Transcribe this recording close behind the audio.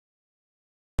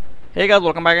Hey guys,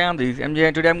 welcome back again. This is MJ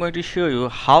and today I'm going to show you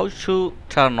how to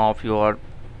turn off your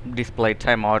display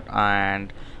timeout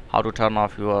and how to turn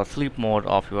off your sleep mode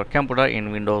of your computer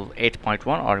in Windows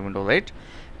 8.1 or Windows 8.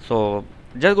 So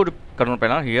just go to control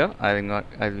panel here. I think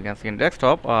as you can see in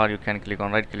desktop, or you can click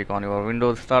on right click on your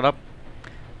Windows startup.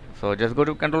 So just go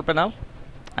to control panel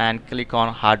and click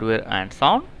on hardware and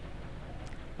sound,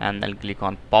 and then click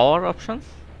on power options.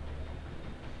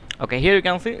 Okay, here you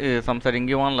can see some setting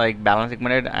given like balance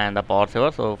recommended and the power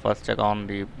saver. So first check on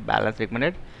the balance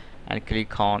recommended and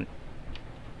click on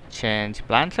change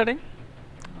plan setting.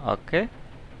 Okay,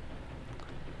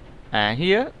 and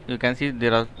here you can see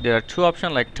there are two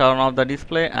options like turn off the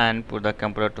display and put the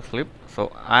computer to sleep.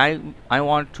 So I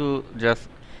want to just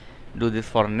do this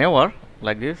for never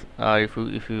like this.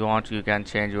 If you want, you can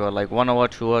change your like 1 hour,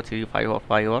 2 hour, 3, 5 or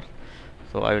 5 hours.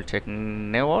 So I will check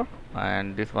never,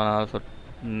 and this one also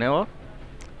never,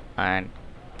 and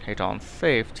hit on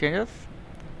save changes,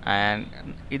 and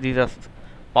it is a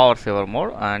power saver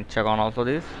mode, and check on also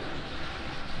this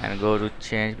and go to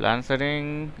change plan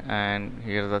setting, and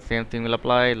here the same thing will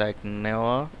apply like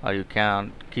never, or you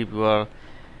can keep your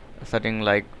setting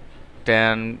like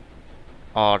 10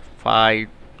 or 5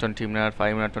 20 minutes,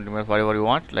 5 minutes, 20 minutes, whatever you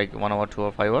want, like 1 hour, 2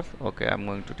 or 5 hours. Okay, I'm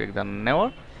going to take the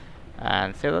never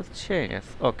and save the changes.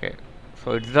 Okay,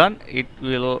 so it's done. It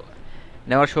will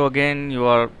never show again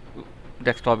your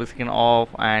desktop screen off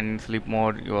and sleep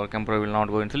mode. Your computer will not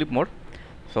go in sleep mode.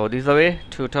 So this is the way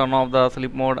to turn off the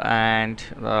sleep mode and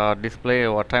the display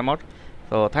or timeout.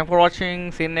 So thanks for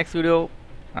watching. See you in next video,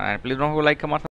 and please don't forget to like, comment.